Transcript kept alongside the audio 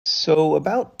So,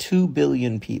 about 2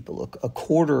 billion people, a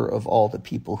quarter of all the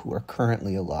people who are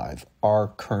currently alive, are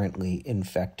currently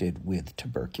infected with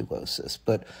tuberculosis.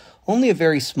 But only a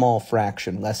very small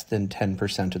fraction, less than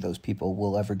 10% of those people,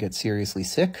 will ever get seriously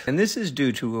sick. And this is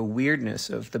due to a weirdness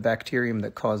of the bacterium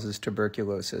that causes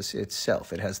tuberculosis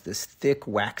itself. It has this thick,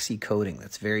 waxy coating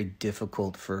that's very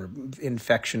difficult for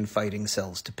infection-fighting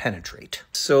cells to penetrate.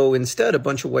 So instead, a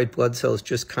bunch of white blood cells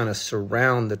just kind of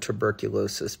surround the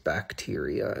tuberculosis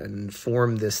bacteria and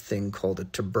form this thing called a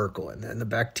tuberculin. And the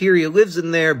bacteria lives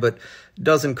in there, but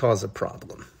doesn't cause a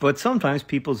problem. But sometimes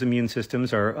people's immune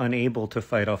systems are unable to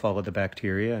fight off all of the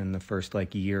bacteria in the first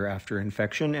year after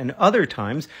infection. And other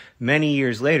times, many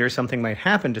years later, something might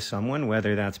happen to someone,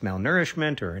 whether that's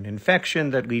malnourishment or an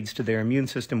infection that leads to their immune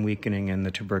system weakening and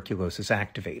the tuberculosis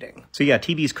activating. So yeah,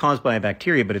 TB is caused by a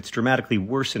bacteria, but it's dramatically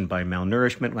worsened by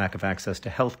malnourishment, lack of access to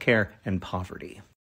health care, and poverty.